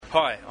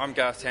Hi, I'm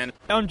Garth Tander.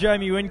 I'm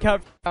Jamie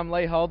Whincup. I'm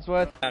Lee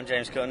Holdsworth. I'm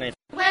James Courtney.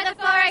 We're the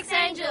Forex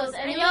Angels,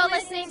 and you're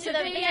listening to the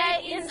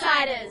V8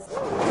 Insiders.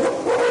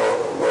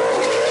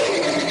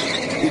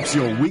 It's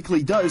your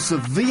weekly dose of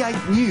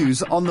V8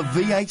 news on the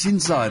V8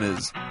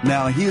 Insiders.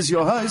 Now here's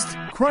your host,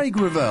 Craig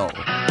Revell.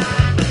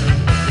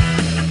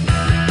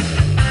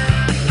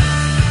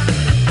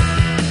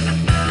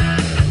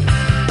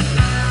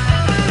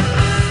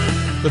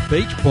 The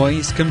Beach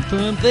Boys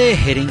confirmed they're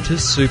heading to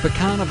Super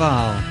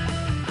Carnival.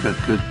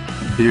 Got good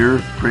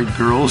beer, great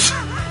girls,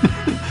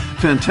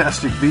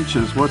 fantastic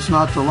beaches. What's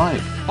not to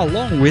like?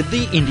 Along with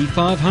the Indy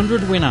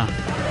 500 winner.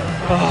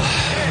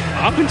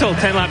 Up until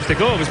 10 laps to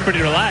go, it was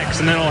pretty relaxed,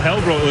 and then all hell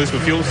broke loose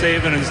with fuel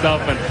saving and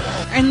stuff.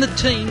 And the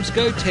teams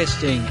go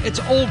testing. It's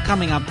all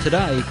coming up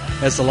today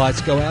as the lights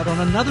go out on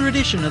another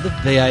edition of the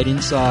V8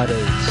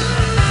 Insiders.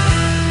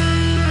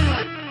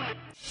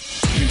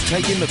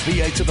 Take in the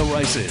V8 to the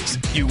races.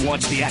 You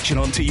watch the action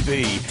on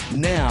TV.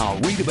 Now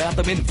read about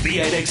them in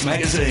V8X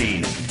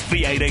Magazine.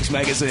 V8X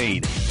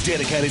Magazine,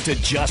 dedicated to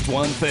just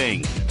one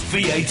thing,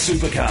 V8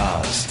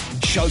 supercars.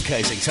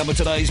 Showcasing some of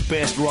today's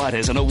best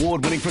writers and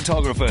award-winning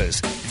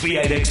photographers.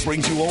 V8X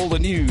brings you all the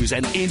news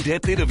and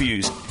in-depth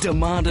interviews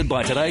demanded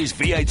by today's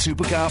V8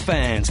 supercar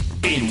fans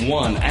in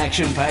one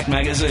action-packed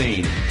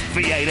magazine.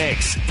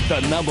 V8X,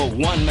 the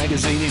 #1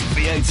 magazine in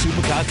V8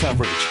 supercar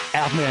coverage.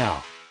 Out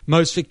now.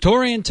 Most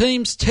Victorian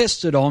teams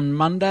tested on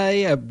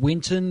Monday at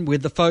Winton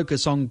with the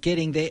focus on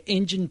getting their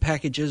engine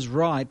packages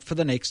right for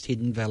the next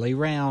Hidden Valley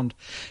round.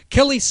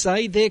 Kelly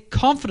say they're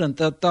confident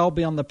that they'll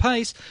be on the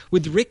pace,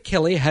 with Rick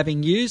Kelly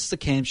having used the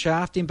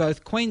camshaft in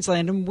both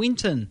Queensland and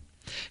Winton.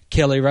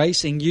 Kelly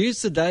Racing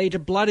used the day to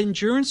blood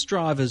endurance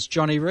drivers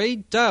Johnny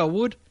Reid, Dale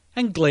Wood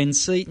and Glenn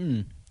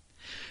Seaton.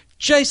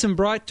 Jason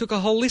Bright took a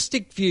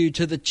holistic view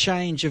to the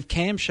change of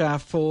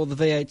camshaft for the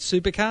V8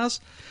 supercars,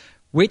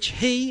 which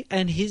he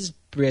and his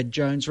Brad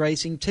Jones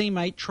Racing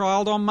teammate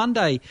trialled on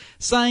Monday,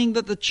 saying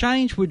that the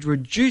change would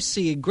reduce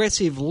the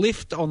aggressive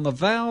lift on the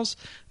valves.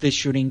 This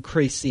should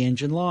increase the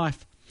engine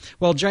life.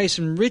 While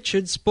Jason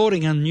Richards,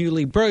 sporting a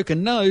newly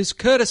broken nose,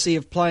 courtesy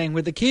of playing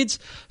with the kids,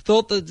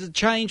 thought that the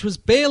change was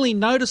barely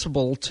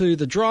noticeable to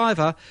the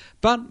driver,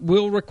 but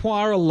will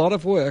require a lot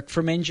of work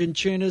from engine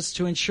tuners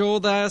to ensure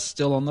they are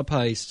still on the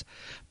pace.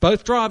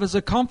 Both drivers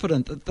are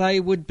confident that they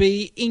would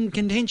be in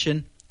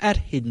contention at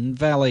Hidden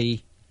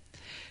Valley.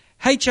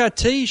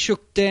 HRT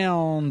shook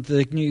down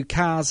the new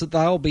cars that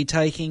they'll be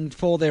taking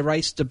for their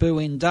race debut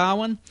in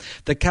Darwin.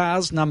 The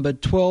cars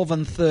numbered 12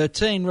 and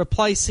 13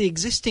 replace the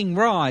existing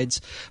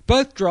rides.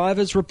 Both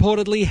drivers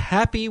reportedly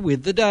happy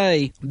with the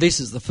day.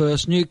 This is the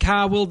first new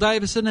car Will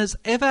Davison has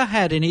ever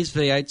had in his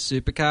V8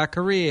 supercar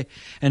career,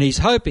 and he's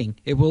hoping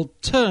it will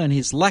turn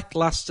his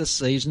lacklustre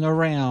season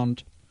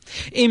around.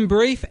 In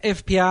brief,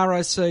 FPR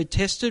also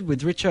tested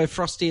with Richo,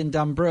 Frosty and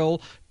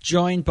Dumbrell,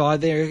 joined by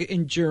their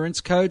endurance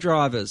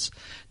co-drivers.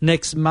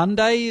 Next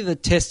Monday, the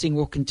testing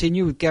will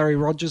continue with Gary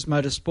Rogers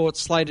Motorsports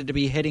slated to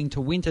be heading to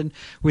Winton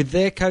with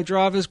their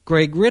co-drivers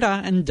Greg Ritter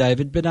and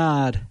David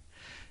Bernard.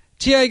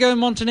 Tiago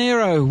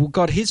Montenero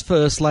got his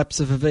first laps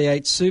of a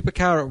V8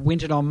 supercar at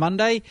Winton on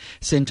Monday.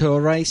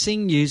 Centaur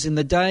Racing, using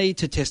the day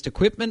to test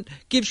equipment,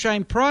 give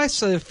Shane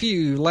Price a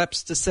few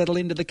laps to settle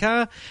into the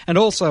car and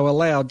also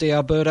allow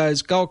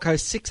D'Alberto's Gold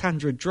Coast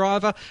 600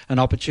 driver an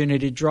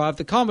opportunity to drive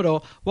the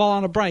Commodore while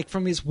on a break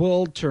from his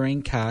World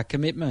Touring car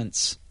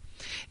commitments.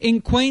 In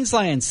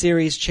Queensland,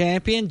 Series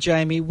champion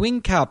Jamie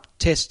Whincup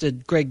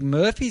tested Greg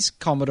Murphy's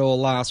Commodore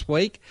last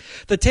week.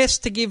 The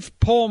test to give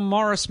Paul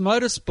Morris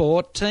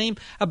Motorsport team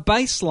a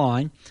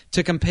baseline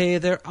to compare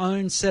their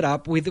own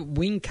setup with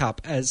Whincup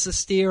as the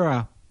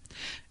steerer.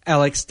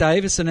 Alex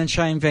Davison and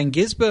Shane Van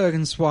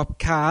Gisbergen swapped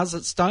cars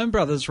at Stone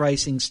Brothers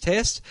Racing's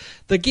test.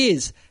 The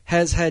Giz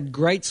has had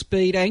great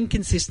speed and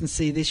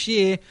consistency this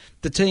year.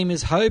 The team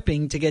is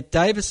hoping to get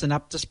Davison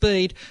up to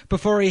speed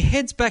before he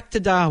heads back to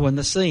Darwin,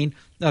 the scene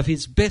of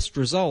his best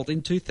result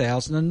in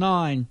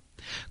 2009.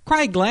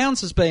 Craig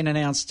Lowndes has been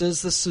announced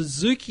as the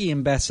Suzuki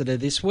ambassador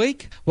this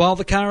week, while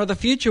the car of the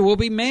future will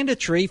be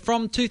mandatory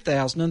from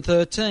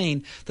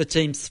 2013. The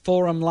team's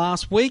forum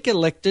last week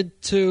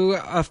elected to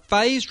a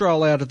phased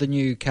rollout of the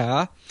new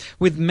car,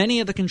 with many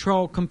of the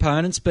control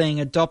components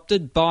being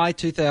adopted by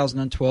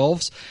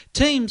 2012's.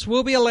 Teams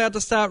will be allowed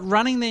to start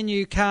running their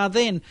new car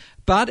then,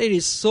 but it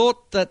is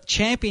thought that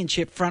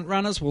championship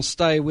frontrunners will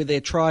stay with their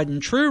tried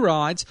and true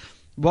rides,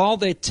 while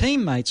their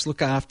teammates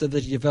look after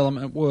the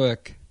development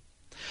work.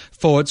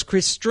 Ford's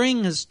Chris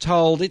String has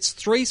told its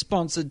 3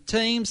 sponsored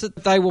teams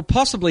that they will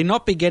possibly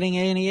not be getting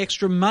any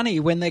extra money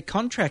when their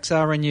contracts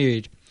are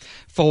renewed.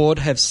 Ford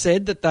have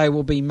said that they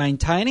will be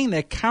maintaining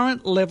their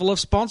current level of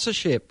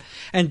sponsorship,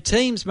 and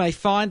teams may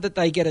find that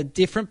they get a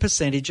different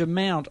percentage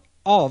amount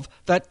of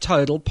that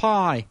total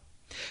pie.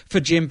 For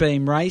Jim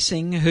Beam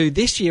Racing, who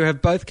this year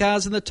have both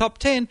cars in the top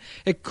 10,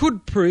 it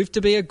could prove to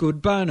be a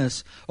good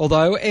bonus,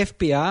 although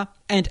FBR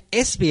and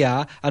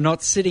SBR are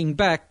not sitting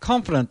back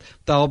confident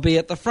they'll be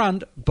at the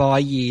front by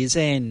year's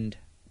end.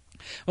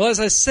 Well, as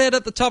I said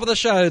at the top of the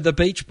show, the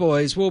Beach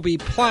Boys will be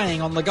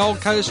playing on the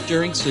Gold Coast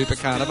during Super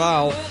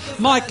Carnival.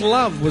 Mike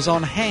Love was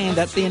on hand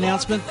at the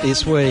announcement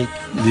this week.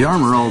 The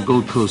Armour All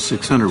Gold Coast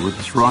 600 with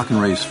this rock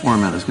and race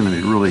format is going to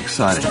be really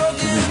exciting.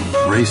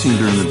 Racing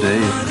during the day,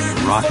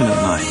 rocking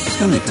at night. It's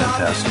going to be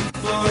fantastic.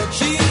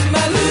 She's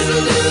my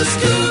little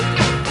scoop.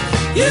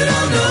 You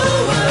don't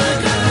know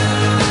her now.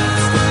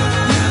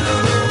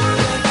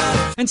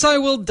 And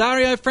so will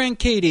Dario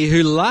Franchitti,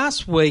 who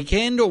last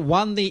weekend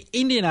won the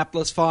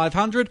Indianapolis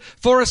 500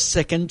 for a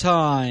second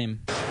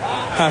time.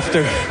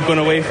 After going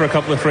away for a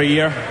couple of free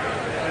year,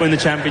 win the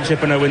championship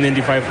and now win the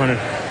Indy 500.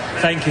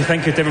 Thank you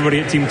to everybody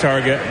at Team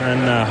Target,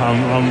 and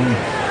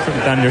I'm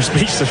damn near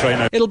speechless right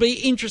now. It'll be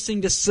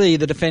interesting to see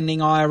the defending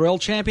IRL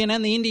champion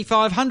and the Indy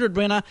 500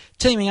 winner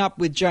teaming up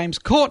with James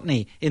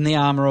Courtney in the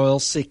Armour Oil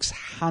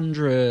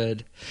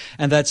 600.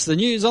 And that's the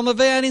news on the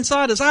V8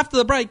 Insiders. After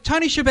the break,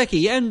 Tony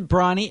Shebeki and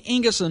Bryony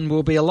Ingerson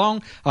will be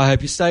along. I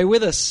hope you stay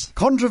with us.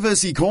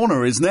 Controversy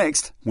Corner is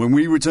next when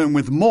we return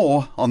with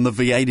more on the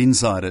V8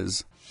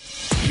 Insiders.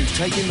 You've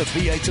taken the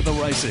V8 to the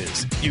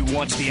races. You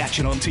watch the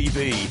action on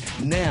TV.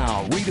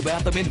 Now read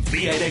about them in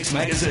V8X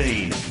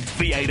Magazine.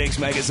 V8X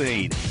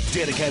Magazine,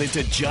 dedicated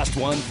to just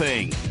one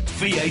thing,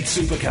 V8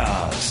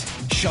 Supercars.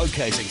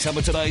 Showcasing some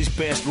of today's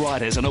best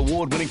writers and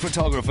award-winning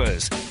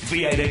photographers.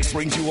 V8X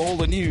brings you all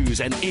the news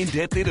and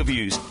in-depth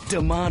interviews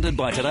demanded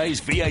by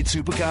today's V8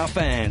 Supercar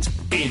fans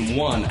in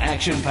one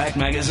action-packed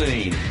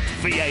magazine.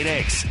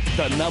 V8X,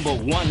 the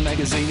 #1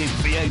 magazine in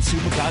V8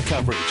 Supercar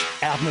coverage.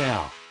 Out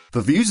now. The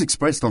views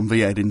expressed on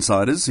V8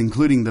 Insiders,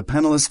 including the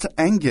panellists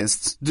and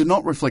guests, do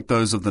not reflect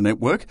those of the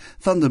network,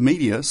 Thunder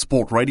Media,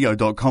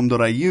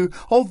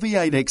 sportradio.com.au or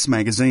V8X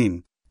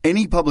Magazine.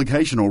 Any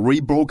publication or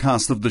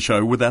rebroadcast of the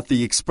show without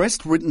the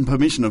expressed written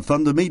permission of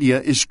Thunder Media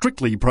is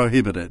strictly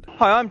prohibited.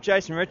 Hi, I'm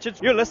Jason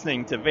Richards. You're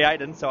listening to V8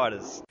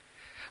 Insiders.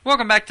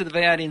 Welcome back to the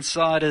V8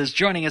 Insiders.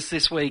 Joining us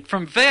this week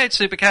from V8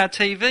 Supercar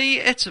TV,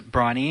 it's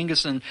Bryony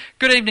Ingerson.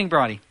 Good evening,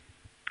 Bryony.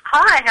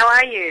 Hi, how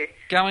are you?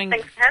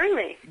 Thanks for having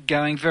me.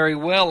 Going very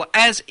well,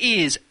 as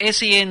is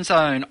SEN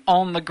Zone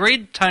on the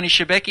grid, Tony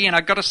Shebeki, and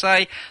I've got to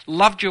say,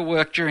 loved your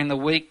work during the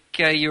week.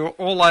 You were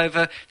all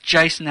over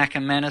Jason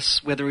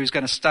Ackermanis, whether he was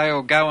going to stay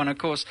or go, and of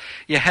course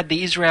you had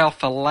the Israel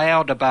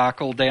Folau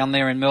debacle down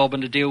there in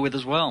Melbourne to deal with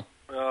as well.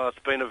 Oh, it's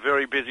been a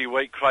very busy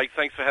week, Craig.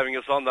 Thanks for having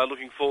us on, though.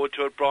 Looking forward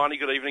to it. Bryony,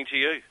 good evening to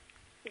you.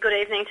 Good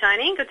evening,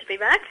 Tony. Good to be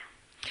back.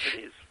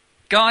 It is.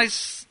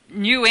 Guys,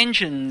 new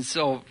engines,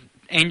 or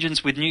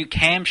engines with new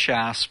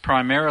camshafts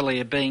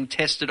primarily, are being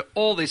tested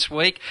all this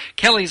week.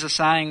 Kellys are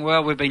saying,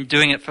 well, we've been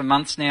doing it for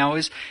months now.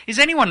 Is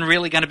anyone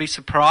really going to be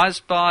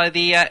surprised by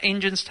the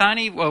engines,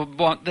 Tony, or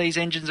what these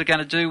engines are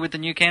going to do with the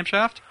new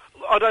camshaft?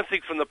 I don't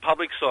think from the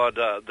public side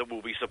that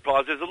we'll be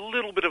surprised. There's a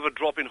little bit of a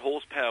drop in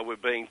horsepower, we're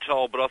being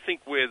told, but I think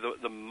where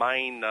the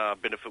main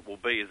benefit will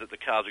be is that the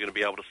cars are going to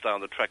be able to stay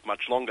on the track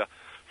much longer.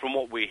 From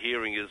what we're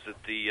hearing is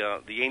that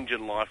the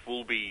engine life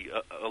will be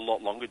a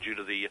lot longer due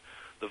to the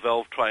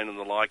valve train and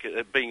the like,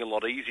 it being a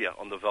lot easier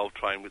on the valve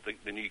train with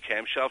the new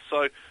camshaft.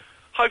 So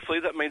hopefully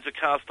that means the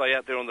cars stay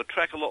out there on the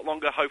track a lot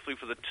longer. Hopefully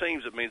for the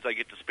teams it means they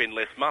get to spend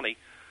less money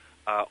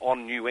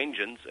on new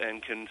engines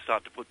and can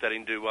start to put that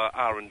into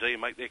R&D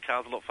and make their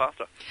cars a lot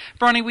faster.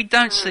 Bronny, we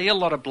don't see a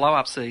lot of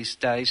blow-ups these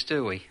days,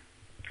 do we?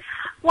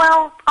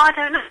 Well, I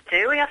don't know,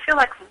 do we? I feel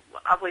like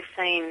we've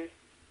seen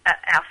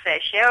our fair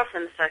share of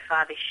them so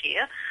far this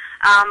year.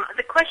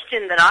 The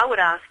question that I would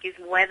ask is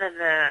whether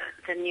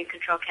the new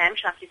control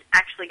camshaft is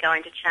actually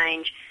going to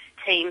change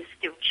teams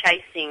still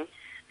chasing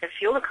the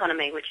fuel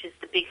economy, which is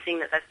the big thing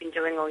that they've been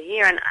doing all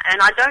year. And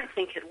I don't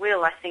think it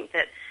will. I think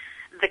that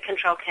the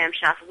control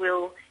camshaft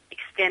will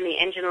extend the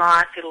engine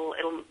life. It'll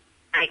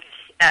make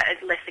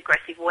less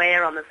aggressive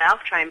wear on the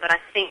valve train. But I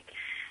think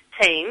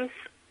teams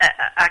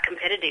are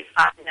competitive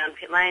up and down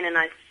pit lane, and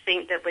I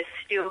think that we're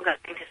still going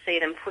to see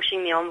them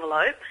pushing the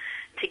envelope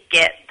to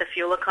get the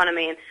fuel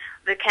economy. And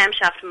the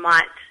camshaft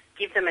might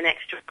give them an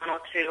extra 1 or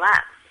 2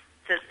 laps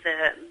that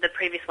the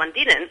previous one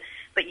didn't,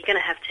 but you're going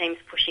to have teams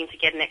pushing to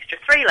get an extra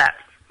 3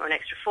 laps or an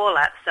extra 4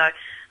 laps. So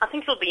I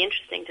think it'll be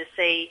interesting to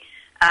see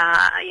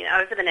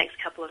over the next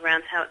couple of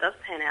rounds how it does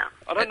pan out.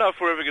 I don't know if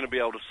we're ever going to be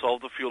able to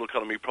solve the fuel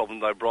economy problem,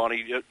 though,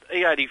 Bryony.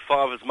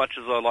 E85, as much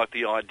as I like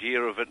the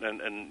idea of it and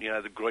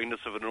the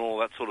greenness of it and all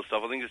that sort of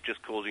stuff, I think it's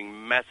just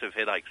causing massive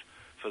headaches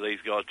for these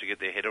guys to get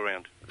their head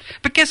around.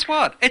 But guess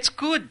what? It's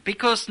good,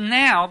 because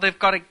now they've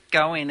got to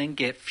go in and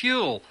get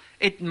fuel.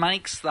 It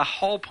makes the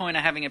whole point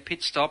of having a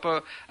pit stop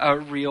a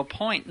real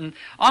point. And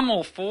I'm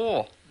all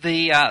for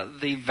the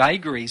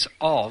vagaries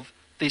of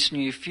this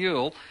new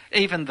fuel,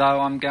 even though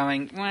I'm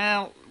going,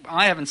 well,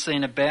 I haven't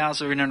seen a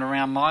Bowser in and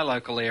around my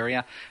local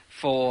area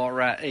for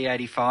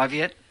E85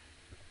 yet.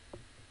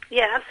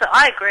 Yeah, absolutely.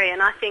 I agree,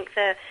 and I think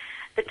the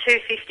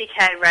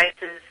 250k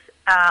races,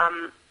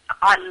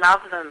 I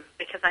love them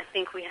because I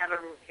think we have a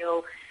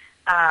real,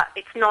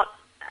 it's not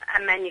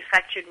a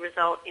manufactured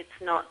result, it's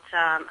not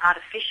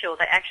artificial.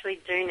 They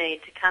actually do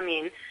need to come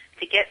in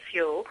to get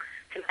fuel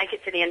to make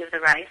it to the end of the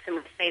race, and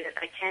we see that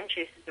they can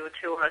choose to do a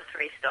 2 or a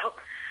 3 stop.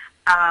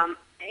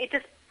 It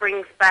just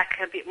brings back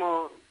a bit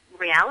more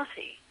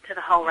reality to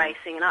the whole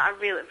racing, and I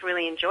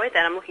really enjoyed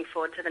that. I'm looking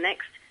forward to the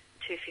next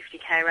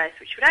 250k race,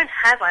 which we don't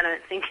have, I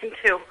don't think,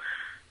 until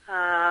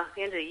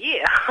the end of the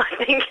year,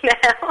 I think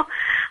now.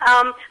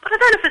 But I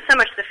don't know if it's so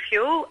much the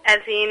fuel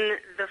as in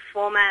the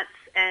formats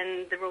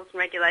and the rules and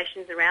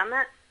regulations around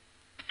that,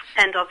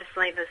 and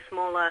obviously the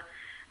smaller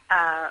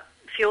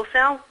fuel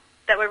cell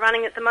that we're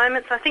running at the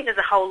moment. So I think there's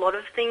a whole lot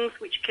of things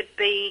which could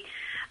be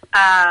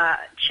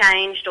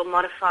changed or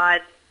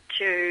modified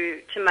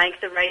to make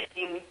the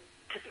racing,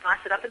 to spice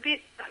it up a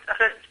bit. I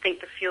don't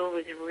think the fuel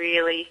is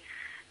really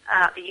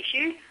the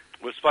issue.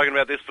 We've spoken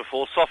about this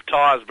before. Soft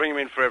tyres, bring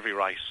them in for every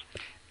race.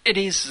 It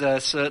is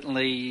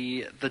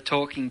certainly the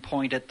talking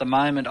point at the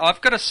moment.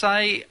 I've got to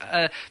say,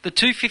 the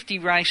 250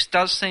 race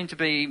does seem to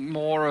be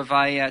more of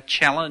a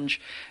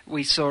challenge.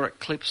 We saw at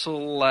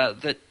Clipsal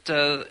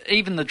that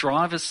even the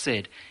drivers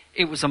said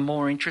it was a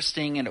more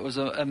interesting and it was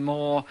a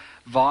more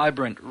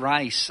vibrant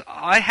race.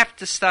 I have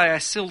to say I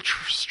still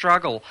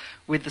struggle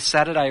with the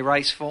Saturday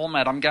race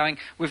format. I'm going,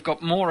 we've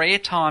got more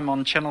airtime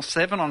on Channel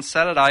 7 on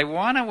Saturday.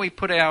 Why don't we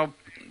put our,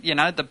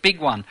 the big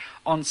one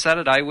on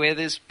Saturday where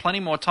there's plenty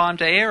more time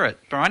to air it,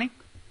 Bryony?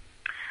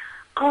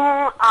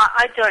 Oh,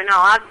 I don't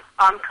know.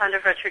 I'm kind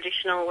of a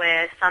traditional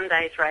where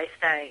Sunday's race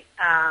day,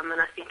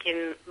 and I think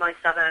in most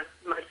other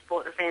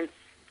motorsport events,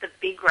 the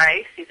big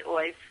race is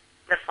always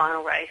the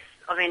final race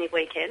of any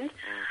weekend.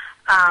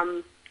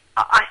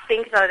 I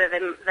think, though, that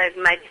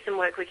there may be some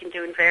work we can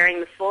do in varying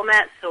the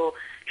formats or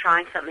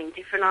trying something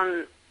different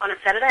on a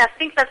Saturday. I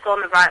think they've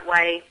gone the right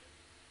way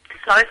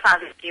so far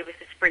this year with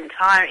the sprint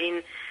tyre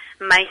in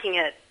making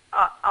it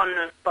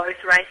on both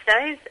race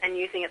days and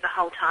using it the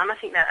whole time. I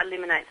think that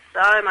eliminates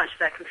so much of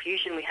that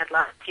confusion we had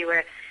last year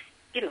where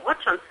you didn't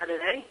watch on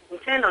Saturday, you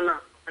turned on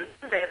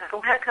Sunday, like,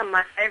 well, how come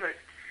my favourite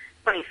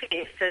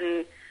 25th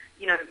and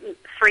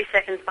 3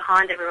 seconds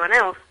behind everyone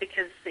else,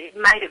 because it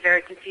made it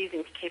very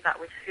confusing to keep up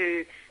with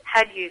who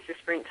had used the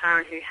sprint tyre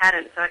and who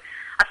hadn't. So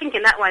I think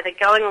in that way they're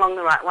going along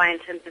the right way in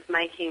terms of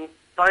making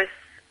both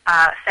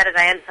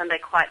Saturday and Sunday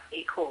quite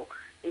equal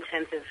in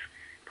terms of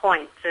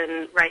points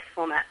and race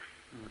formats.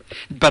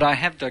 But I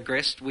have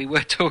digressed. We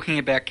were talking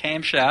about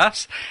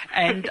camshafts,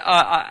 and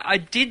I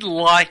did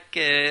like,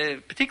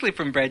 particularly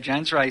from Brad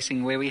Jones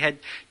Racing, where we had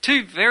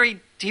two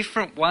very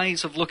different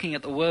ways of looking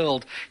at the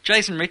world.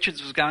 Jason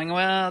Richards was going,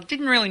 well,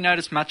 didn't really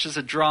notice much as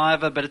a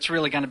driver, but it's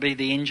really going to be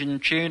the engine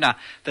tuner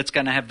that's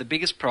going to have the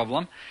biggest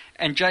problem.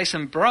 And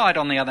Jason Bright,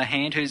 on the other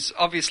hand, who's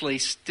obviously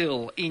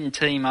still in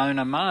team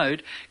owner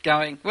mode,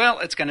 going, well,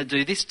 it's going to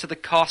do this to the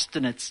cost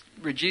and it's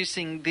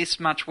reducing this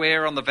much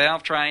wear on the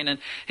valve train. And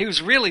he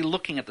was really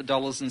looking at the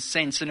dollars and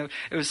cents, and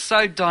it was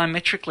so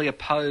diametrically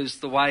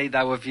opposed the way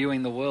they were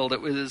viewing the world.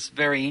 It was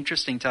very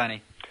interesting,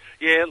 Tony.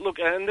 Yeah, look,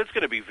 and there's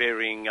going to be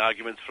varying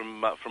arguments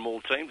from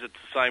all teams. It's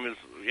the same as,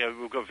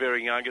 we've got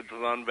varying arguments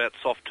about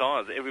soft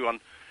tyres. Everyone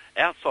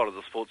outside of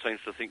the sport seems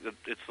to think that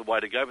it's the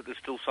way to go, but there's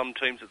still some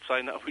teams that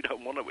say, no, we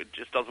don't want it. It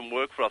just doesn't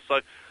work for us.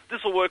 So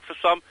this will work for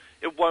some.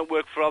 It won't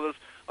work for others.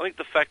 I think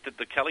the fact that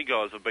the Kelly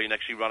guys have been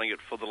actually running it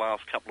for the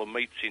last couple of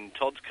meets in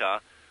Todd's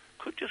car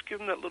could just give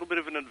them that little bit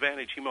of an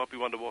advantage. He might be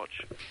one to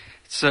watch.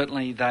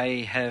 Certainly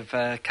they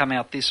have come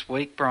out this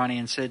week, Bryony,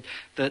 and said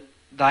that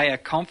they are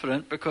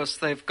confident because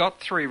they've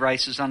got 3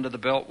 races under the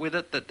belt with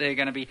it, that they're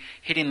going to be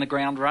hitting the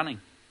ground running.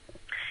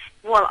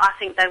 Well, I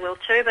think they will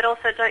too, but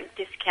also don't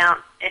discount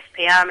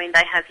FPR. I mean,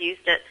 they have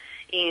used it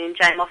in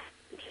James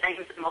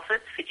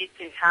Moffat's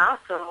Fujitsu car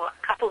for a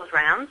couple of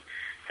rounds,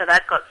 so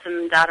they've got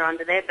some data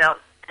under their belt.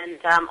 And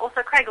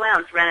also Craig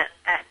Lowndes ran it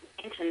at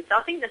Hinton, so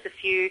I think there's a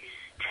few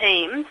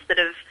teams that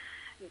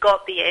have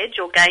got the edge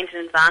or gained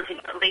an advantage,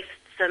 at least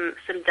some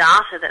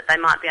data that they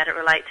might be able to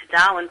relate to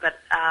Darwin, but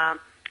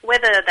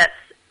whether that's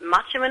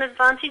much of an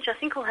advantage, I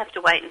think we'll have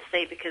to wait and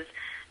see, because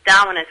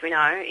Darwin, as we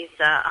know, is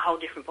a whole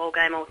different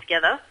ballgame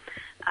altogether.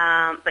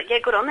 But yeah,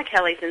 good on the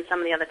Kellys and some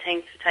of the other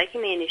teams for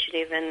taking the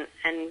initiative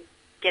and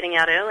getting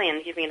out early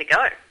and giving it a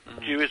go.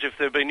 View is if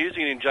they've been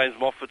using it in James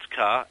Moffat's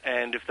car,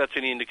 and if that's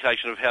any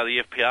indication of how the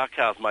FPR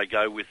cars may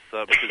go with,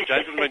 because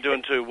James hasn't been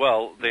doing too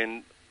well,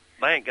 then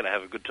they ain't going to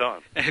have a good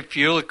time.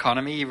 Fuel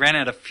economy. He ran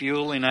out of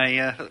fuel in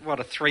a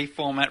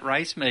 3-format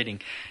race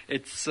meeting.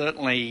 It's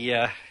certainly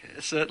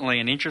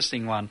an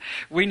interesting one.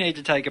 We need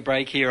to take a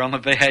break here on the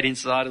V8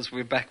 Insiders.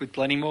 We're back with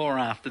plenty more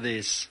after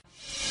this.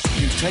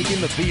 You take in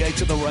the V8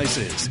 to the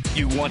races.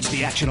 You watch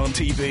the action on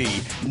TV.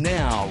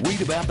 Now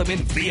read about them in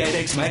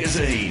V8X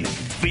Magazine.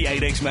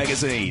 V8X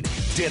Magazine,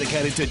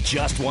 dedicated to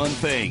just one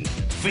thing,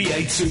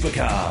 V8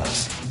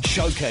 supercars.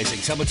 Showcasing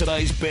some of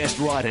today's best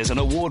writers and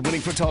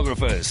award-winning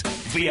photographers,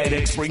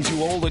 V8X brings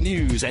you all the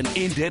news and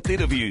in-depth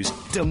interviews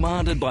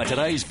demanded by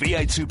today's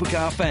V8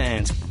 supercar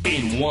fans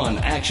in one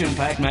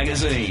action-packed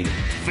magazine.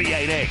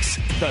 V8X,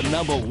 the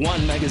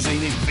 #1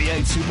 magazine in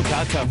V8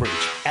 supercar coverage.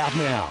 Out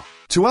now.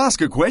 To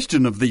ask a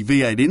question of the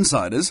V8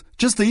 Insiders,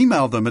 just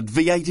email them at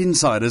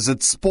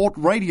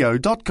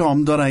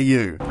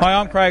v8insiders@sportradio.com.au. Hi,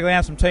 I'm Craig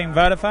Lowndes from Team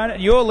Vodafone,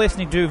 and you're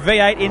listening to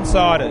V8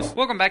 Insiders.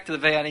 Welcome back to the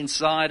V8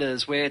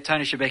 Insiders, where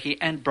Tony Shebeki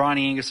and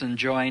Bryony Ingerson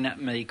join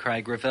me,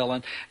 Craig Revell.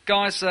 And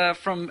guys,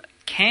 from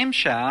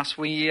camshafts,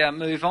 we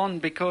move on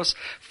because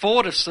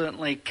Ford have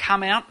certainly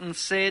come out and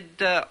said,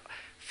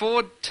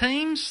 Ford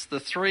teams,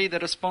 the three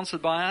that are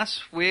sponsored by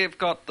us, we've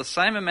got the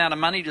same amount of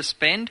money to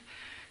spend,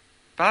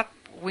 but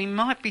we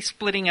might be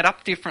splitting it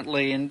up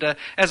differently. And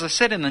as I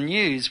said in the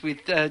news, with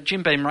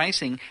Jim Beam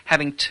Racing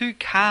having 2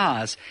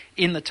 cars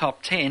in the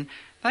top 10,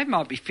 they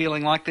might be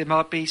feeling like there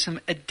might be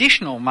some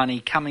additional money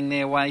coming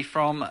their way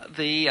from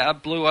the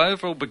Blue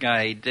Oval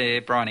Brigade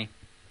there, Bryony.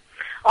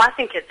 Well, I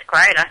think it's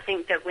great. I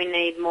think that we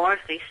need more of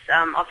this.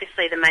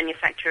 Obviously, the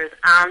manufacturers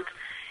aren't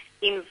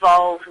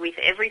involved with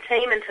every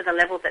team and to the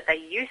level that they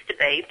used to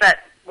be, but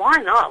why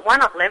not? Why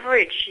not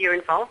leverage your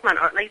involvement,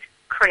 or at least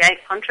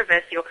create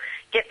controversy or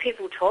get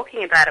people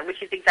talking about it,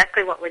 which is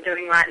exactly what we're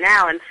doing right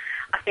now. And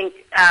I think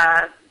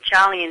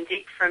Charlie and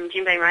Dick from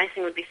Jim Beam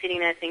Racing would be sitting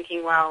there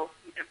thinking, well,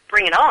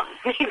 bring it on,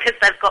 because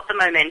they've got the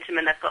momentum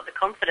and they've got the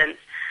confidence.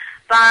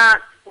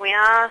 But we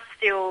are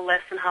still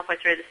less than halfway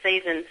through the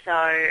season, so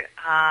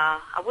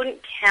I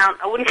wouldn't count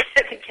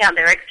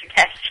their extra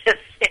cash just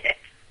yet.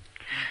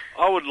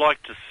 I would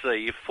like to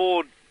see, if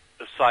Ford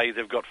say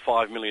they've got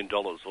 $5 million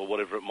or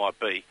whatever it might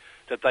be,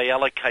 that they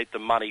allocate the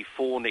money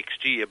for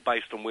next year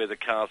based on where the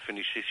cars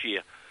finish this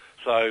year.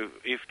 So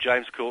if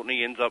James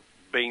Courtney ends up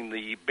being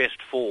the best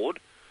Ford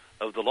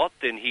of the lot,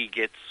 then he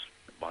gets,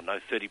 I don't know,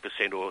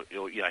 30%, or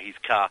his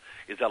car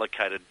is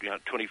allocated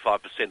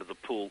 25% of the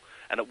pool,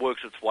 and it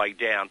works its way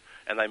down,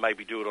 and they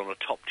maybe do it on a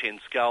top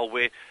 10 scale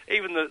where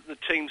even the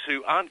teams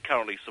who aren't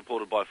currently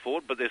supported by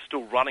Ford, but they're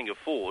still running a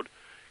Ford,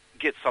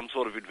 get some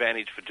sort of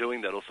advantage for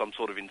doing that, or some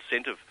sort of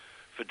incentive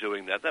for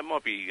doing that. That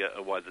might be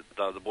a way that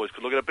the boys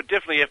could look at it. But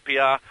definitely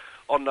FPR,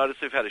 on notice,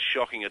 they've had a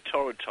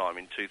torrid time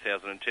in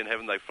 2010,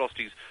 haven't they?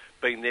 Frosty's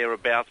been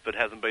thereabouts, but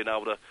hasn't been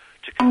able to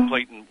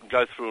complete and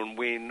go through and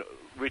win.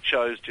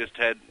 Richo's just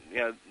had,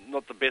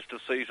 not the best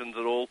of seasons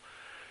at all.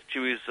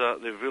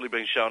 They've really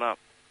been shown up.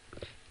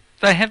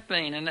 They have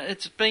been, and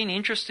it's been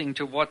interesting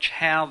to watch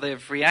how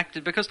they've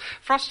reacted, because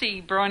Frosty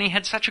Bryony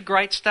had such a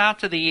great start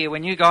to the year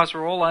when you guys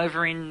were all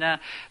over in the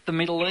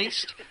Middle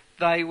East.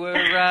 They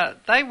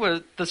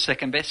were the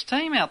second best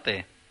team out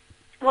there.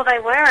 Well, they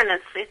were, and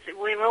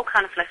we were all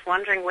kind of left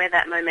wondering where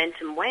that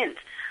momentum went.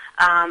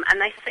 And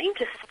they seem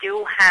to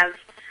still have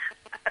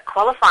a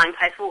qualifying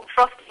pace. Well,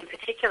 Frosty in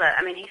particular,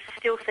 I mean, he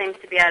still seems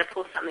to be able to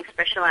pull something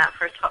special out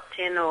for a top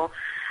 10 or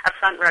a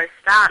front row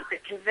start,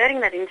 but converting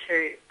that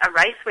into a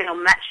race win or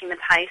matching the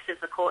pace of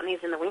the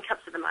Courtneys and the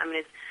Whincups at the moment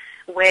is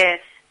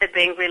where they're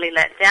being really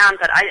let down.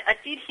 But I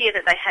did hear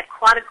that they had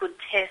quite a good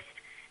test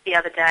the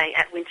other day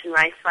at Winton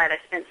Raceway. They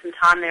spent some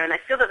time there, and they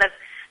feel that they've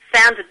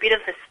found a bit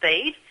of the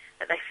speed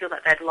that they feel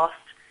that they'd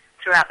lost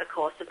throughout the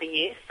course of the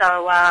year.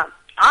 So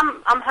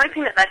I'm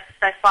hoping that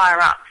they fire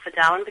up for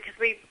Darwin, because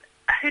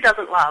who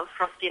doesn't love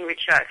Frosty and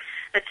Richo?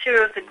 They're two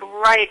of the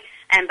great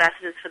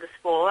ambassadors for the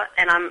sport,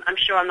 and I'm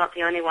sure I'm not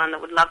the only one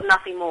that would love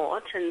nothing more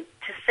to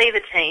see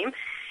the team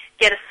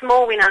get a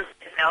small win under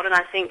their belt, and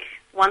I think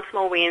one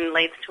small win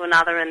leads to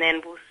another, and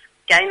then we'll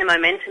gain the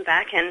momentum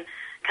back, and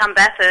come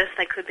Bathurst,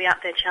 they could be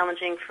up there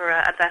challenging for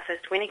a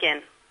Bathurst win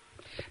again.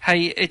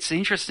 Hey, it's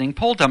interesting.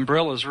 Paul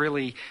Dumbrell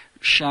really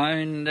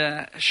shown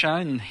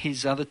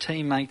his other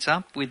teammates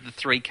up with the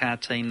 3-car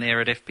team there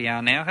at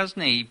FPR now,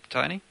 hasn't he,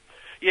 Tony?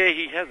 Yeah,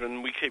 he has,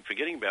 and we keep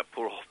forgetting about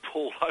poor old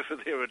Paul over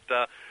there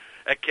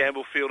at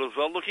Campbellfield as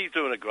well. Look, he's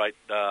doing a great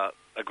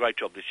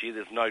job this year.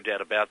 There's no doubt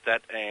about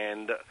that.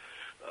 And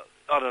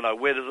I don't know,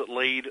 where does it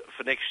lead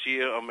for next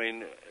year? I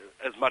mean,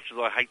 as much as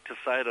I hate to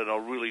say it, and I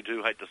really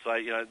do hate to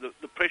say it,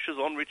 the pressure's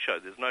on Richo.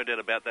 There's no doubt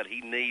about that.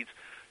 He needs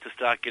to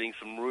start getting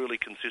some really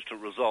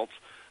consistent results.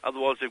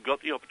 Otherwise, they've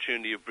got the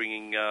opportunity of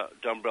bringing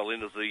Dumbrell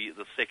in as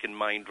the second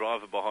main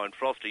driver behind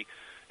Frosty.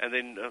 And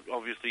then,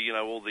 obviously,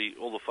 all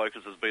the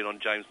focus has been on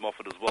James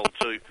Moffat as well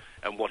too,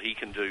 and what he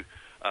can do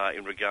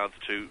in regards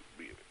to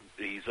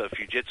his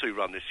Fujitsu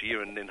run this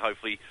year, and then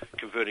hopefully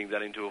converting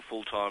that into a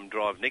full-time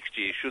drive next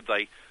year, should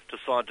they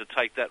decide to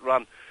take that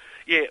run.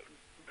 Yeah,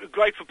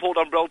 great for Paul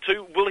Dumbrell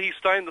too. Will he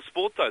stay in the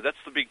sport though?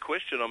 That's the big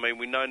question. I mean,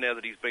 we know now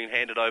that he's been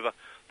handed over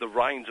the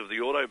reins of the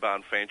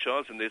Autobahn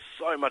franchise, and there's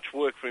so much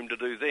work for him to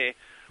do there.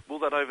 Will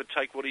that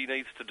overtake what he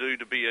needs to do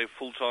to be a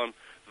full-time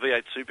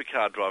V8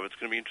 supercar driver? It's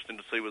going to be interesting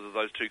to see whether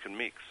those two can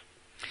mix.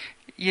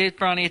 Yeah,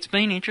 Bryony, it's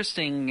been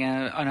interesting.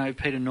 I know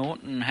Peter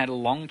Norton had a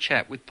long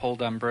chat with Paul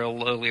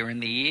Dumbrell earlier in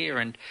the year,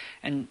 and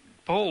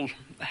Paul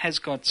has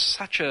got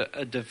such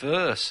a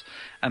diverse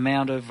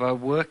amount of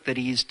work that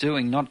he is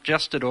doing, not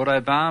just at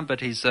Autobahn, but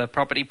his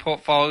property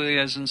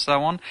portfolios and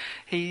so on.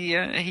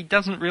 He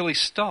doesn't really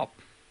stop.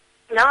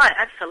 No,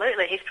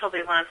 absolutely. He's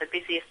probably one of the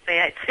busiest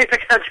V8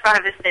 supercar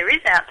drivers there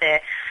is out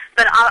there.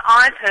 But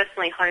I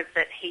personally hope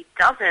that he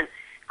doesn't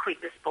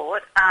quit the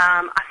sport.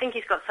 I think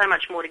he's got so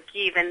much more to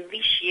give, and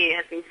this year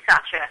has been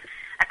such a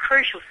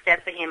crucial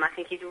step for him. I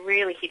think he's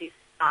really hit his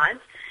sides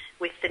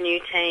with the new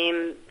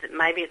team.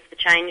 Maybe it's the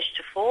change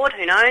to Ford,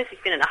 who knows? He's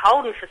been in a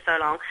Holden for so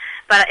long.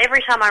 But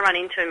every time I run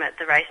into him at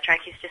the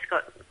racetrack, he's just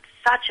got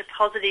such a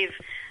positive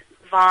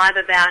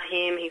vibe about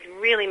him. He's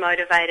really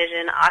motivated,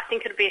 and I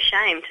think it would be a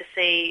shame to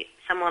see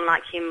someone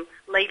like him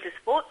leave the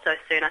sport so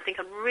soon. I think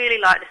I'd really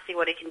like to see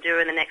what he can do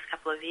in the next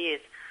couple of years.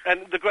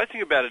 And the great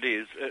thing about it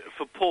is,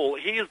 for Paul,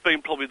 he has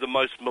been probably the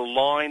most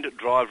maligned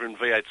driver in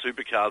V8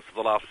 supercars for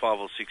the last 5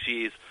 or 6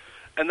 years,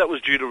 and that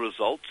was due to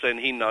results, and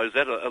he knows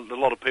that. A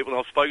lot of people, and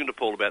I've spoken to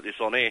Paul about this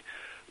on air,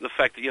 the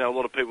fact that, a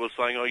lot of people are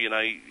saying,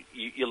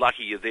 you're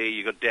lucky you're there,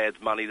 you got Dad's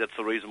money, that's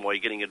the reason why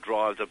you're getting a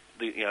drive,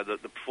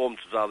 the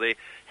performances are there,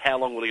 how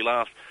long will he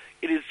last?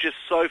 It is just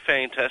so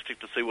fantastic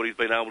to see what he's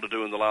been able to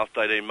do in the last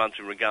 18 months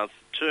in regards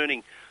to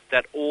turning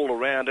that all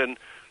around, and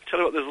tell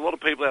you what, there's a lot of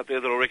people out there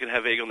that I reckon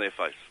have egg on their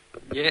face.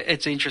 Yeah,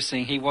 it's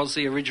interesting. He was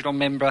the original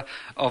member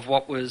of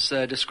what was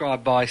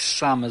described by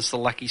some as the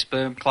Lucky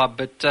Sperm Club,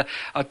 but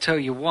I'll tell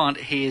you what,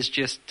 he has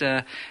just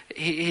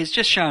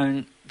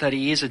shown that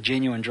he is a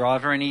genuine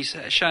driver, and he's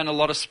shown a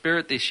lot of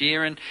spirit this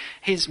year, and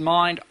his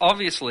mind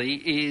obviously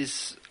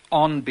is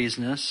on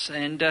business,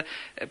 and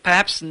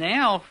perhaps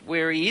now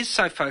where he is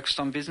so focused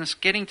on business,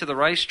 getting to the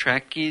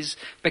racetrack is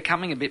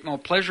becoming a bit more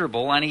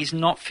pleasurable, and he's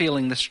not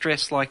feeling the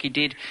stress like he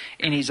did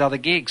in his other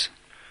gigs.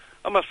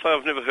 I must say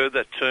I've never heard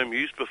that term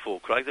used before,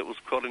 Craig. That was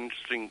quite an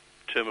interesting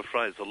term of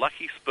phrase, the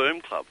Lucky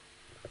Sperm Club.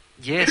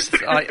 Yes,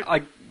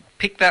 I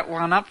picked that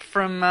one up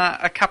from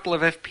a couple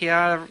of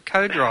FPR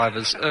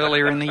co-drivers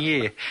earlier in the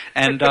year,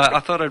 and I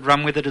thought I'd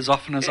run with it as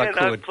often as I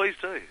could. No, please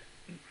do.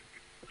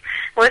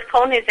 Well, if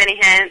Paul needs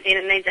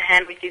needs a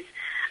hand with his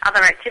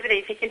other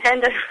activities, he can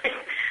hand over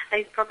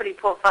his property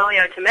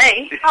portfolio to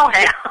me. Oh,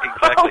 how?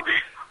 Exactly.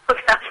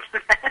 Look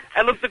after that.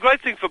 And look, the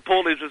great thing for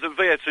Paul is that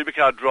V8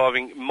 supercar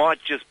driving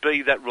might just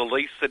be that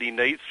release that he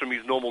needs from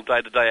his normal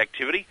day-to-day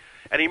activity,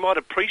 and he might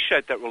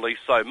appreciate that release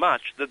so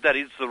much that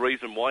is the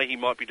reason why he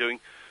might be doing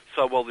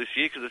so well this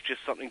year, because it's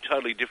just something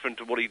totally different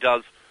to what he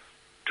does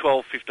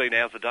 12, 15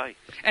 hours a day.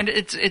 And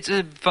it's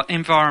an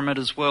environment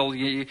as well.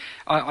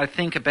 I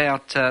think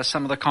about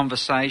some of the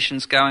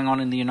conversations going on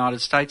in the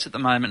United States at the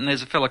moment, and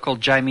there's a fellow called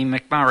Jamie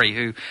McMurray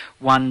who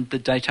won the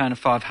Daytona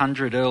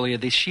 500 earlier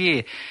this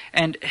year,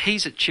 and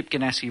he's at Chip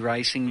Ganassi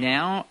Racing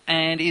now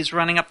and is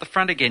running up the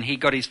front again. He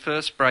got his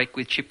first break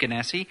with Chip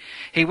Ganassi.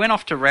 He went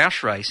off to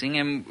Roush Racing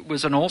and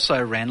was an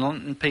also-ran,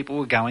 and people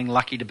were going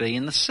lucky to be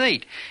in the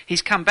seat.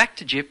 He's come back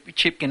to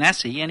Chip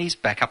Ganassi and he's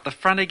back up the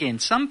front again.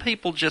 Some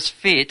people just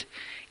fit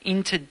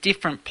into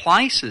different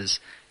places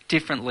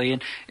differently,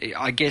 and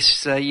I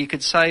guess you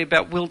could say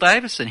about Will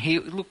Davison. He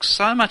looks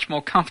so much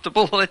more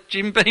comfortable at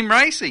Jim Beam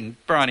Racing,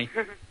 Bryony.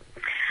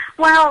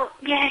 Well,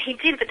 yeah, he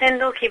did, but then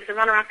look, he was a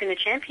runner-up in the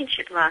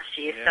championship last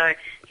year, so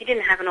he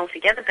didn't have an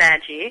altogether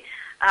bad year.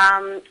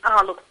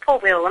 Look, poor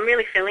Will, I'm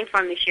really feeling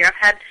for him this year. I've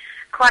had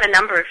quite a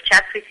number of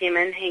chats with him,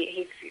 and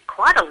he's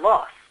quite a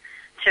loss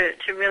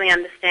to really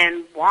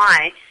understand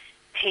why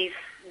he's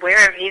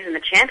wherever he is in the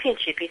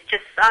championship. He's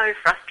just so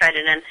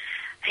frustrated, and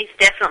he's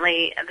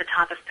definitely the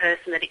type of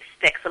person that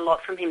expects a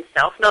lot from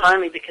himself, not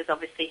only because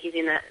obviously he's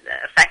in a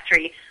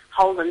factory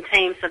Holden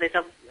team, so there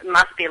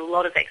must be a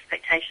lot of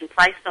expectation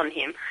placed on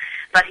him,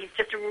 but he's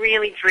just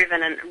really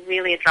driven and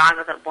really a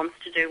driver that wants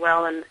to do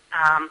well, and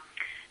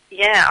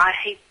he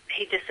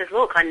just says,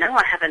 look, I know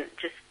I haven't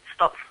just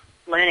stopped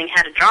learning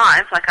how to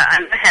drive, like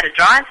I know how to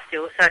drive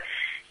still, so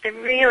they're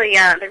really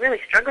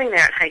struggling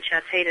there at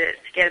HRT to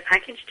get a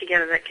package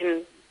together that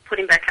can put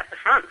him back up the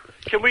front.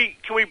 Can we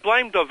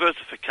blame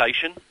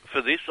diversification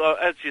for this?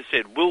 As you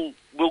said, Will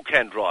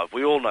can drive.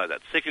 We all know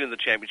that. Second in the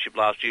championship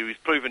last year. He's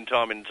proven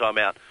time in and time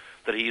out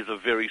that he is a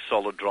very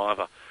solid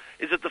driver.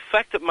 Is it the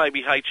fact that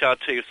maybe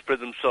HRT have spread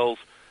themselves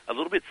a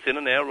little bit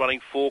thinner now,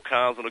 running 4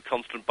 cars on a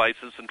constant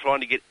basis and trying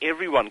to get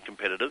everyone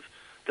competitive,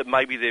 that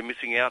maybe they're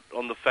missing out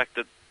on the fact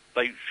that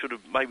they should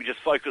have maybe just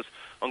focused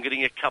on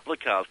getting a couple of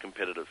cars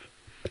competitive?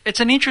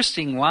 It's an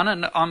interesting one,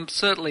 and I'm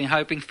certainly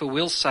hoping for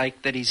Will's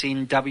sake that he's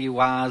in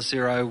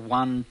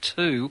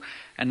WR012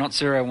 and not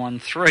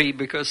 013,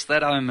 because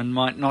that omen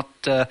might not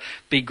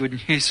be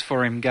good news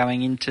for him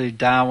going into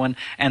Darwin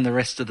and the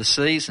rest of the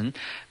season.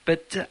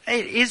 But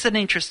it is an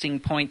interesting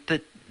point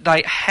that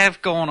they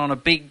have gone on a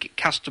big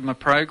customer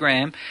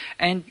program,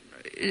 and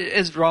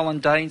as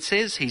Roland Dane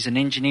says, he's an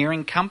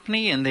engineering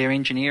company, and their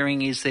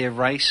engineering is their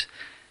race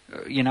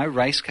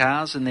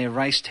cars and their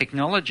race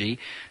technology.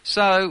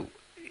 So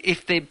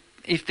if they've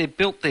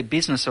built their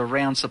business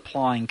around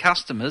supplying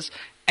customers,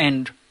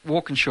 and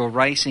Walkinshaw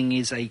Racing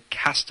is a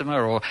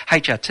customer, or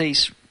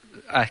HRT's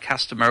a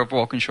customer of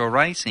Walkinshaw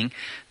Racing,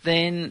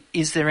 then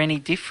is there any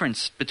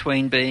difference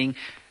between being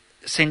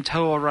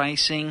Centaur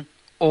Racing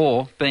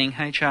or being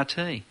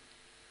HRT?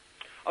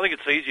 I think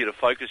it's easier to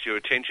focus your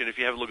attention if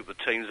you have a look at the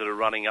teams that are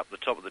running up the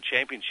top of the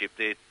championship.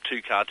 They're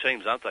 2-car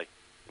teams, aren't they?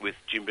 With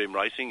Jim Beam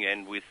Racing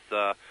and with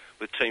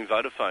Team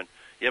Vodafone.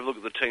 You have a look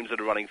at the teams that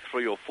are running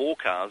 3 or 4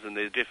 cars, and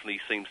there definitely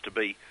seems to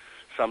be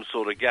some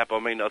sort of gap. I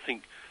mean, I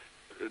think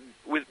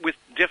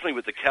definitely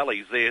with the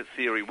Callies, their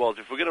theory was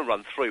if we're going to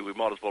run 3, we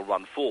might as well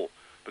run 4.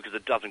 because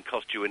it doesn't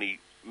cost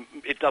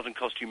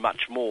you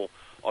much more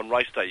on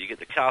race day. You get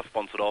the car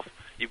sponsored off.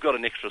 You've got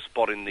an extra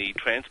spot in the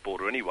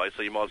transporter anyway,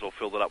 so you might as well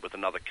fill that up with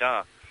another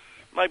car.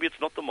 Maybe it's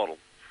not the model.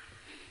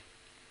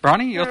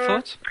 Bronnie, your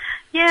thoughts?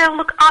 Yeah,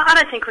 look, I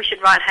don't think we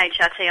should write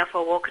HRT off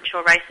or Walk and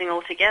Shore Racing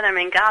altogether. I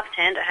mean, Garth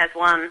Tander has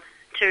won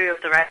 2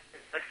 of the races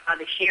so far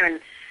this year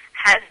and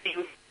has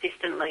been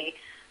consistently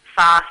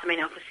fast. I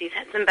mean, obviously he's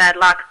had some bad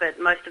luck, but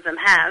most of them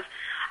have.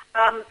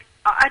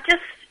 I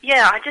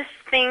just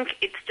think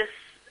it's just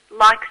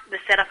like the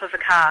setup of a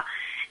car.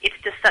 It's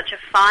just such a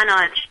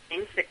finite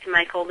change that can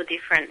make all the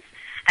difference.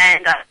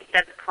 And I think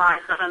that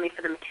applies not only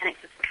for the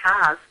mechanics of the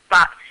cars,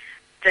 but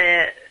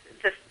the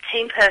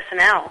team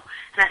personnel.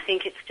 And I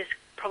think it's just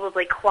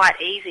probably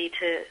quite easy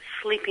to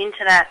slip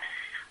into that,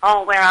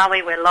 oh, where are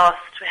we? We're lost.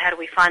 How do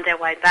we find our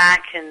way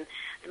back? And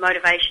the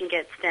motivation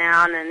gets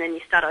down, and then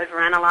you start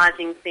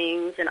overanalyzing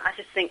things. And I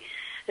just think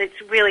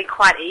it's really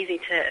quite easy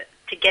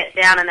to get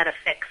down, and that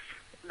affects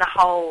the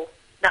whole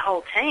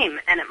team.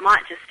 And it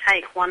might just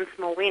take one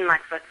small win,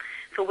 like for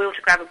Will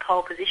to grab a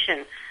pole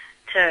position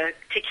to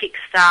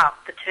kick-start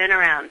the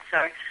turnaround.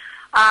 So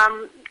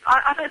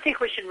I don't think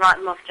we should write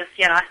him off just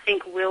yet. I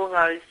think Will,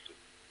 though,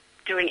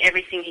 doing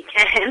everything he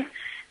can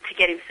to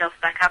get himself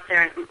back up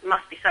there, and it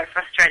must be so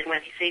frustrating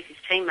when he sees his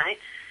teammate,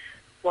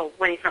 well,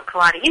 when he's not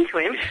colliding into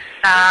him,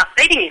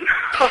 beating him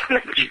on the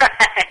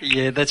track.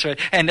 Yeah, that's right.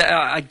 And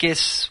I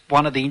guess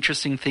one of the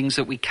interesting things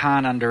that we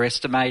can't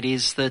underestimate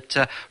is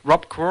that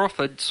Rob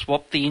Crawford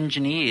swapped the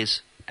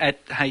engineers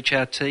at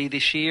HRT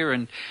this year,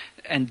 and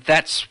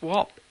that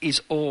swap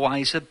is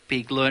always a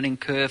big learning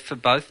curve for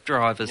both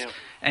drivers. Yep.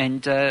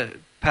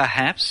 And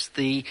perhaps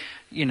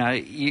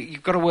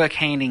you've got to work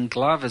hand in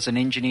glove as an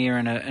engineer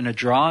and a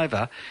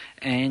driver,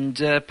 and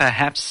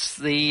perhaps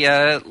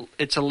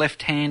it's a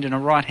left hand and a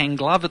right hand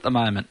glove at the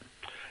moment.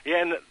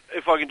 Yeah, and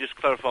if I can just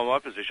clarify my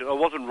position, I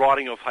wasn't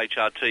writing off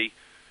HRT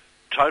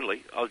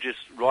totally. I was just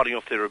writing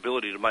off their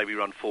ability to maybe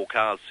run 4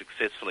 cars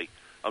successfully.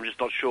 I'm just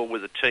not sure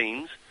whether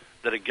teams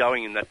that are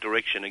going in that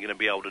direction are going to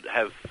be able to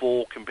have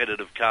 4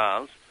 competitive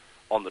cars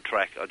on the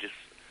track.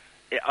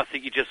 I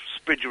think you just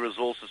spread your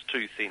resources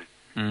too thin.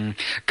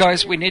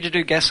 Guys, we need to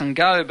do Gas and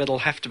Go, but it'll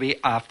have to be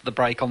after the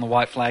break on the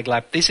White Flag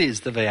Lap. This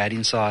is the V8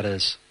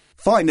 Insiders.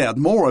 Find out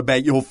more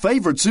about your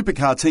favourite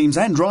supercar teams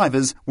and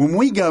drivers when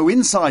we go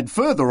inside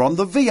further on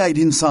the V8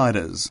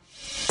 Insiders.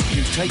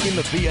 You've taken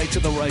the V8 to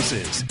the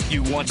races.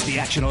 You watch the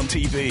action on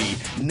TV.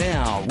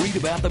 Now read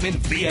about them in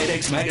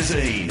V8X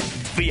Magazine.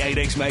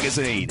 V8X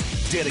Magazine,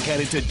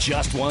 dedicated to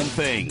just one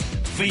thing,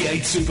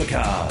 V8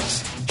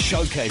 supercars.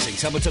 Showcasing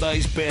some of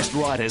today's best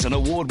writers and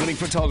award-winning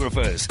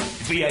photographers,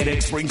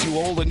 V8X brings you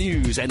all the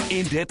news and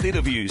in-depth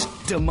interviews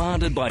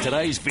demanded by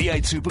today's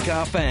V8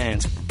 supercar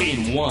fans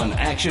in one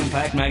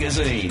action-packed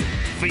magazine.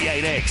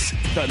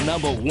 V8X, the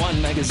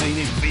 #1 magazine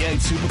in V8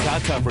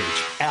 supercar coverage.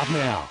 Out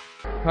now.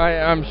 Hi,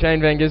 I'm Shane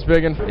Van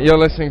Gisbergen. You're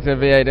listening to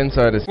V8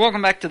 Insiders.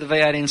 Welcome back to the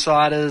V8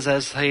 Insiders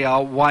as the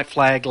White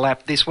Flag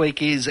Lap this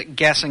week is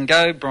Gas and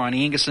Go.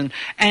 Bryony Ingerson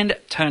and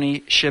Tony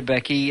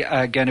Shebeki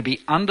are going to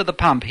be under the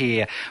pump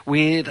here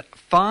with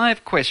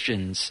 5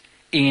 questions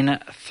in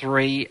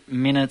 3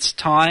 minutes'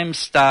 time,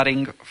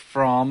 starting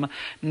from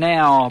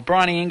now.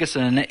 Bryony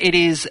Ingerson, it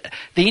is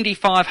the Indy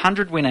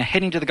 500 winner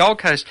heading to the Gold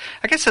Coast.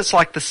 I guess it's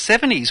like the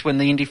 70s when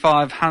the Indy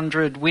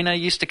 500 winner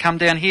used to come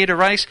down here to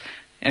race.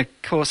 Of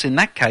course, in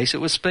that case, it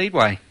was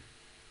Speedway.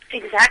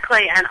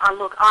 Exactly, and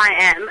look, I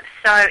am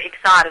so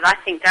excited. I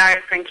think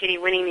Dario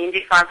Franchitti winning the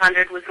Indy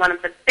 500 was one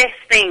of the best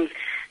things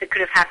that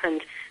could have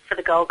happened for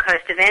the Gold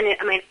Coast event.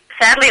 I mean,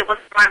 sadly, it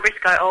wasn't Brian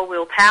Briscoe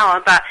all-wheel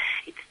power, but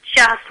it's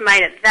just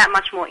made it that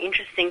much more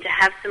interesting to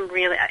have some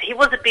really... He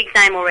was a big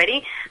name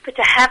already, but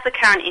to have the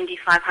current Indy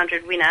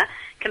 500 winner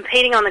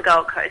competing on the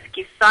Gold Coast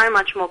gives so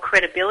much more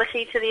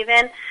credibility to the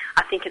event.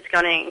 I think it's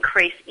going to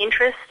increase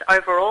interest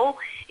overall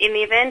in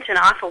the event, and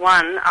I, for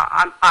one,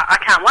 I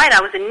can't wait.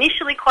 I was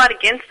initially quite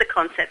against the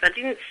concept. I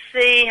didn't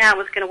see how it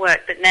was going to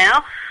work, but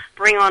now,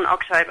 bring on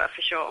October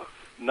for sure.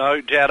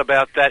 No doubt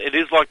about that. It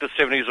is like the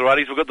 70s or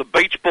 80s. We've got the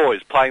Beach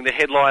Boys playing the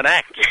headline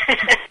act.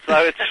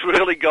 So it's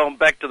really gone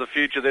back to the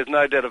future. There's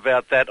no doubt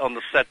about that on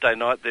the Saturday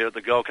night there at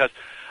the Gold Coast.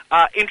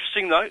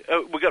 Interesting, though,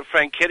 we've got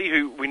Franchitti,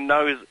 who we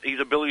know his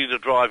ability to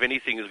drive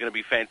anything is going to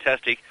be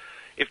fantastic.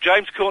 If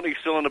James Courtney's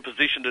still in a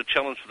position to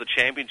challenge for the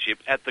championship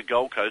at the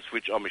Gold Coast,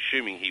 which I'm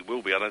assuming he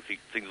will be, I don't think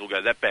things will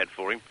go that bad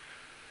for him,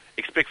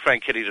 expect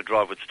Franchitti to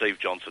drive with Steve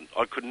Johnson.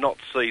 I could not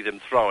see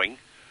them throwing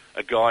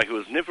a guy who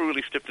has never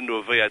really stepped into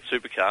a V8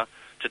 supercar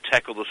to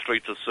tackle the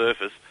streets of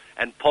surface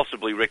and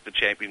possibly wreck the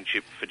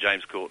championship for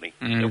James Courtney.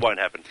 It won't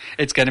happen.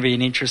 It's going to be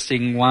an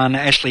interesting one.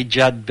 Ashley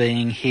Judd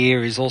being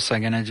here is also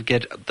going to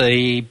get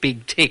the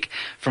big tick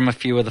from a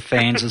few of the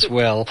fans as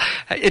well.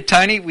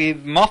 Tony,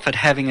 with Moffat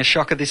having a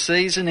shocker this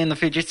season in the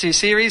Fujitsu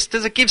Series,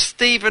 does it give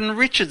Stephen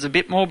Richards a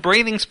bit more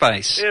breathing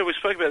space? Yeah, we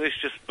spoke about this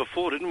just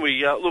before, didn't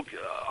we? Look,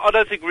 I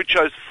don't think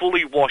Richo's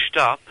fully washed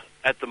up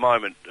at the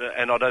moment,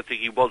 and I don't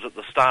think he was at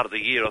the start of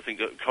the year, I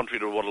think, contrary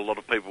to what a lot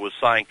of people were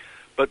saying.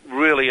 But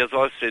really, as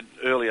I said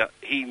earlier,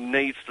 he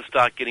needs to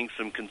start getting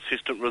some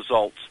consistent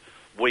results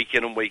week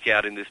in and week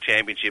out in this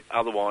championship.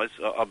 Otherwise,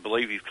 I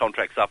believe his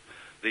contract's up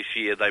this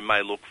year. They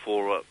may look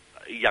for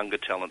younger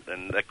talent,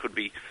 and that could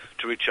be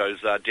to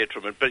Richo's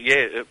detriment. But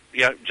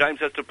James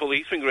has to pull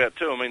his finger out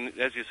too. I mean,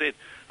 as you said,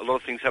 a lot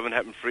of things haven't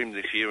happened for him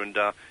this year, and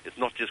he's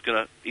not just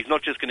going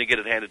to get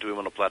it handed to him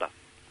on a platter.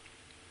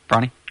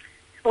 Bronny?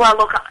 Well,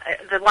 look,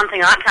 the one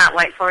thing I can't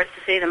wait for is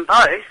to see them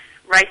both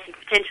racing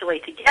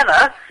potentially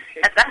together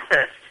at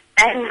Bathurst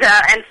and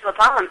Phillip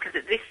Island, because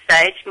at this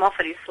stage,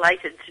 Moffat is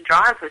slated to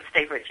drive with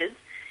Steve Richards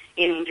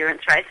in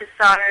endurance races,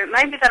 so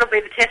maybe that'll be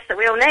the test that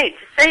we all need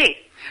to see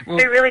who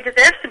really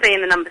deserves to be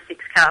in the number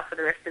 6 car for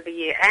the rest of the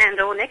year and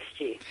or next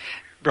year.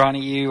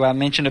 Bronny, you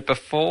mentioned it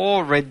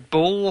before, Red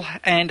Bull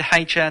and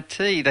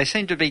HRT. They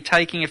seem to be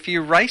taking a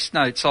few race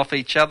notes off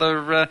each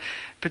other,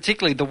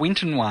 particularly the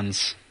Winton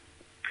ones.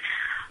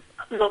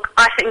 Look,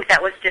 I think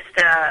that was just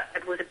a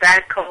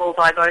bad call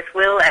by both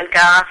Will and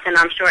Garth, and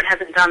I'm sure it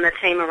hasn't done the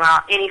team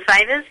morale any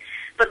favours.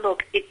 But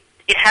look, it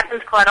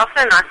happens quite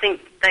often. I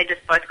think they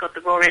just both got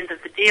the raw end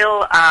of the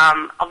deal.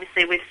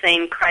 Obviously, we've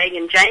seen Craig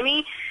and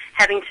Jamie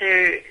having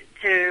to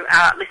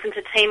listen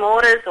to team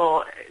orders,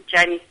 or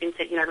Jamie's been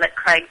said, let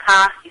Craig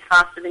pass, he's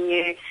faster than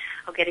you,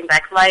 I'll get him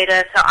back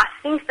later. So I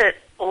think that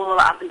all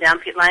up and down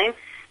pit lane,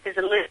 there's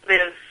a little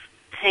bit of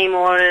team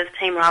orders,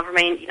 team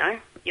rivalry.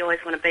 You always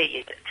want to beat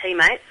your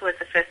teammates, always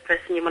the first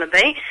person you want to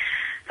be.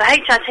 For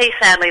HRT,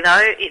 sadly,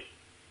 though, it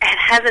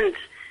hasn't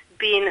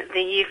been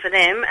the year for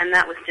them, and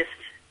that was just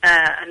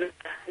a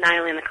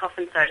nail in the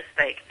coffin, so to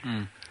speak.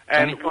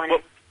 And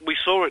we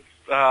saw it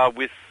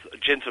with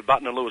Jenson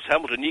Button and Lewis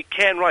Hamilton. You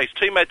can race.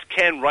 Teammates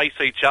can race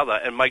each other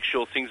and make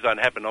sure things don't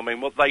happen. I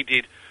mean, what they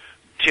did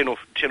 10 or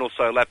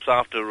so laps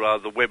after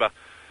the Webber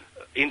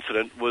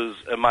incident was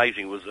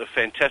amazing. It was a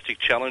fantastic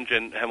challenge,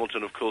 and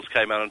Hamilton, of course,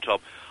 came out on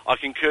top. I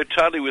concur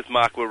totally with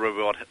Mark Webber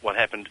about what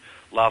happened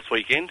last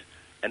weekend.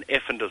 An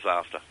effing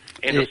disaster.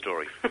 End of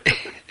story.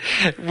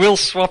 Will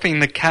swapping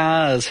the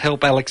cars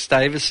help Alex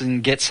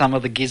Davison get some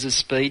of the Gizz's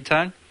speed,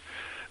 Tone?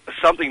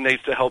 Something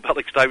needs to help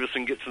Alex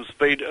Davison get some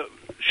speed.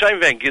 Shane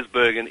Van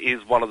Gisbergen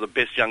is one of the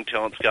best young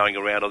talents going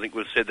around. I think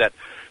we've said that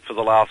for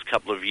the last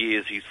couple of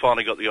years. He's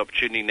finally got the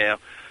opportunity now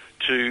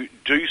to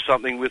do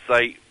something with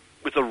a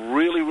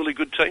really, really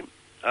good team.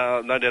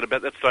 No doubt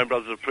about that. Stone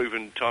Brothers have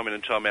proven time in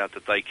and time out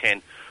that they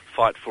can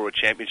fight for a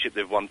championship.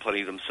 They've won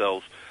plenty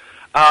themselves.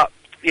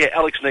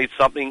 Alex needs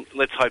something.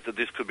 Let's hope that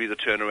this could be the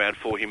turnaround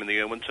for him in the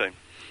Irwin team.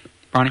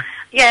 Bronny?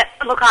 Yeah,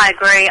 look, I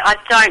agree. I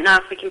don't know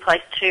if we can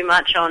place too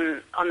much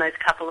on those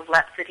couple of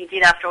laps that he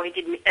did. After all, he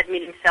did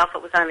admit himself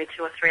it was only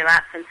 2 or 3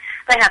 laps, and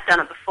they have done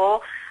it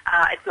before.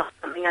 It's not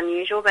something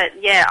unusual, but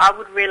yeah, I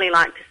would really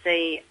like to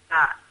see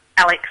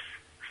Alex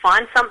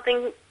find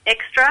something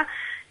extra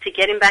to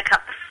get him back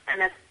up,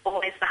 and that's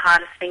always the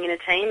hardest thing in a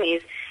team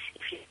is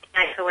if you're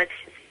always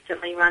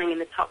consistently running in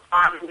the top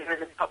 5 and you're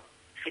in the top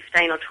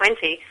 15 or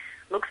 20,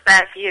 looks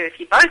bad for you. If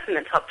you're both in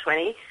the top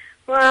 20,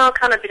 well,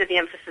 kind of a bit of the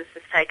emphasis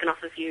is taken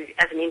off of you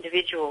as an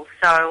individual.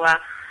 So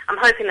I'm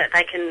hoping that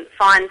they can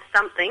find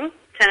something,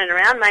 turn it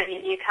around, maybe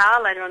a new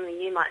car later on in the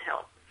year might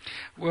help.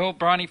 Well,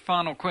 Bronny,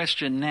 final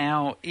question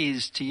now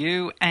is to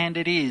you, and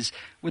it is,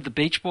 with the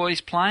Beach Boys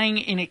playing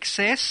in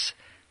excess,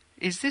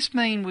 does this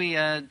mean we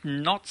are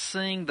not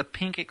seeing the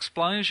pink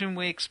explosion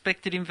we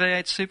expected in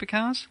V8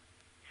 supercars?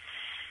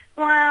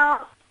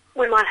 Well,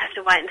 we might have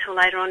to wait until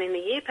later on in the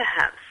year,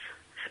 perhaps,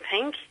 for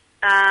pink.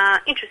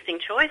 Interesting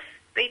choice,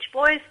 Beach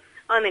Boys.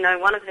 I only know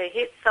one of their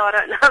hits, so I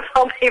don't know if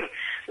I'll be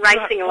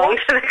racing along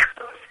to the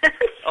concert.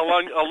 I'll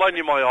loan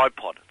you my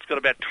iPod. It's got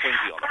about 20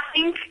 on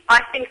it.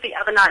 I think the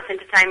other night's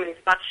entertainment is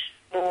much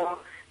more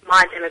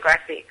my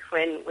demographic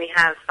when we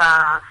have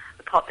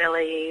the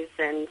Potbellies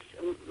and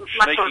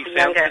much more of the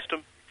younger.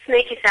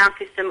 Sneaky Sound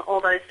System,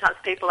 all those types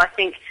of people. I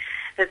think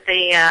that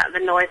the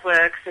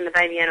Noiseworks and the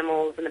Baby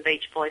Animals and the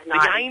Beach Boys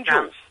night. The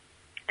Angels.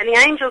 And the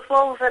Angels,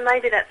 well, then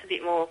maybe that's a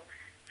bit more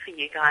for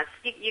you guys.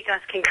 You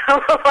guys can go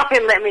along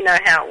and let me know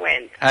how it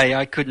went. Hey,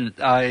 I couldn't.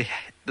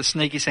 The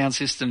Sneaky Sound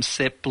System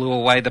set blew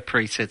away the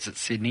presets at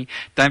Sydney.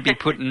 Don't be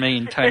putting me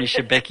in Tony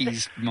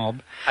Shebecki's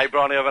mob. Hey,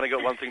 Bronny, I've only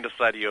got one thing to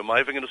say to you. Am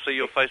I ever going to see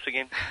your face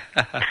again?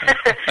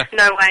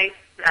 No way.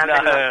 No.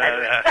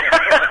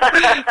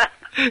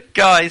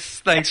 Guys,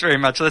 thanks very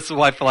much. That's the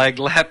White Flag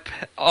Lap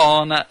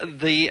on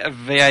the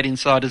V8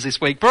 Insiders this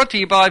week, brought to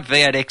you by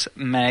V8X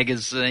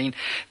Magazine.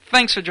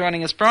 Thanks for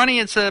joining us,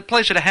 Bronny. It's a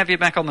pleasure to have you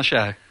back on the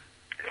show.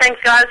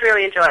 Thanks, guys.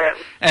 Really enjoyed it.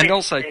 And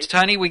also,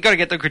 Tony, we've got to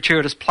get the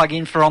gratuitous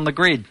plug-in for On the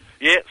Grid.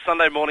 Yeah,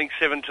 Sunday morning,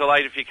 7 till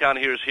 8. If you can't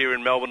hear us here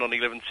in Melbourne on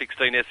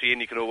 1116 SEN,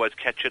 you can always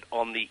catch it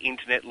on the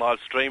internet live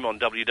stream on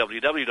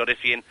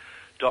www.sen.com.au.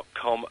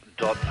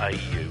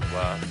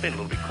 It's been a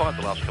little bit quiet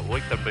the last couple of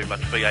weeks. Haven't been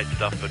much V8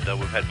 stuff, but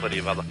we've had plenty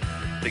of other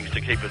things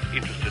to keep us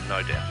interested,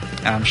 no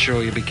doubt. I'm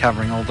sure you'll be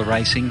covering all the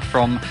racing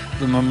from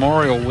the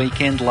Memorial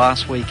Weekend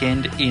last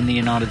weekend in the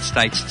United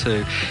States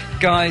too.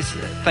 Guys,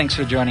 thanks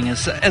for joining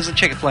us as the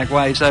Checker Flag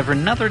waves over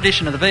another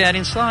edition of the V8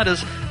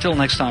 Insiders. Till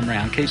next time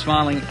round, keep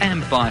smiling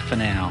and bye for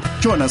now.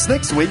 Join us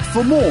next week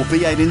for more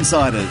V8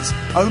 Insiders,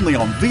 only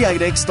on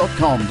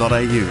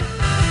v8x.com.au.